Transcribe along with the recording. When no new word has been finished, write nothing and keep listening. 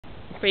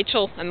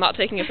Rachel, I'm not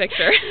taking a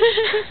picture.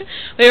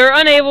 We were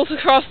unable to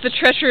cross the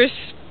treacherous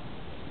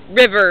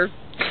river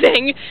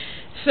thing,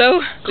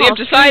 so we have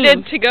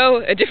decided to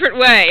go a different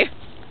way.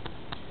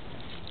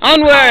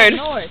 Onward!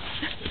 North.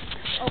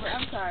 Over,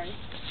 I'm sorry.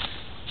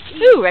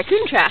 Ooh,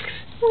 raccoon tracks.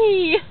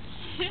 Whee!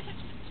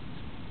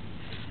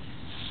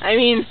 I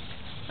mean,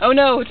 oh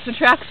no, it's the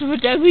tracks of a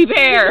deadly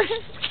bear.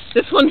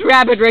 This one's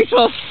rabid,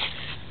 Rachel.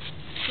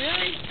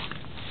 Really?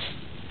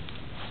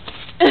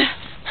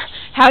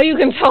 How you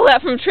can tell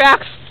that from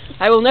tracks,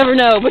 I will never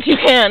know, but you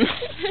can.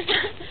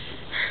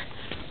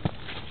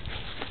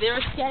 They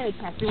were scattered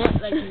tracks, they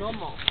weren't like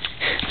normal.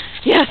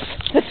 Yes,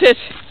 that's it.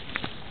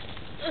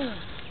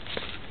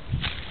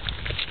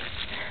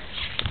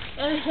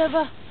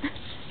 Sheva,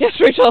 Yes,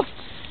 Rachel.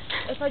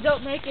 if I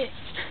don't make it,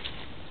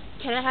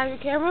 can I have your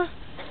camera?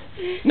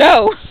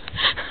 No.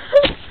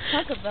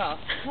 Talk about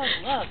tough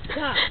love,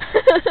 God.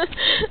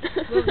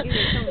 We'll give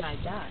you something I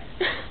die.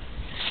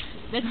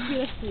 Let's do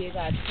this for you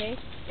guys, okay?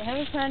 You have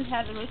a friend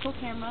has a really cool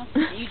camera,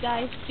 and you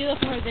guys steal it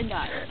from her, then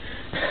die.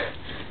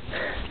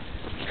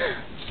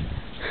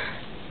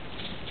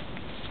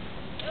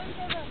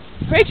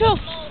 Rachel.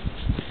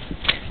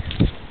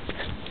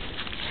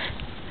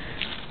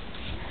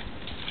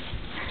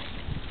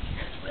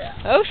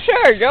 Oh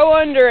sure, go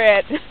under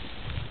it.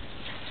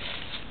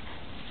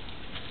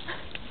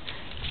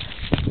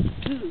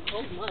 Ooh,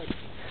 cold mud.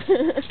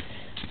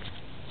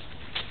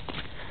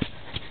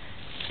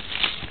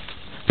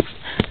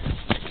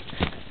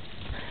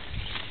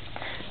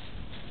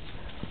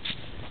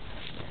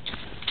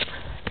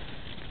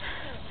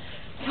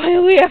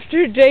 Finally,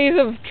 after days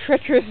of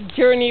treacherous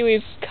journey,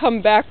 we've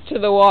come back to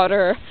the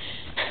water.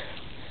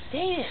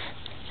 Dang it.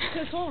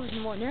 Could have told me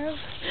more narrow.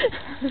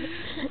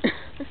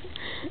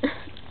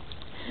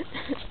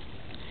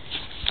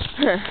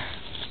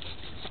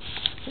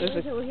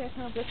 We're here,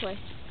 come up this way.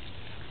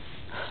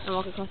 And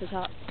walk across the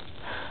top.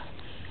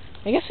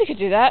 I guess we could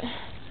do that.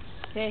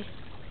 Okay.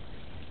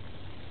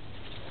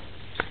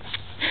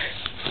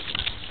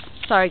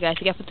 Sorry guys,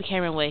 I gotta put the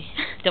camera away.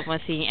 Don't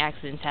want to see any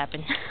accidents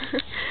happen.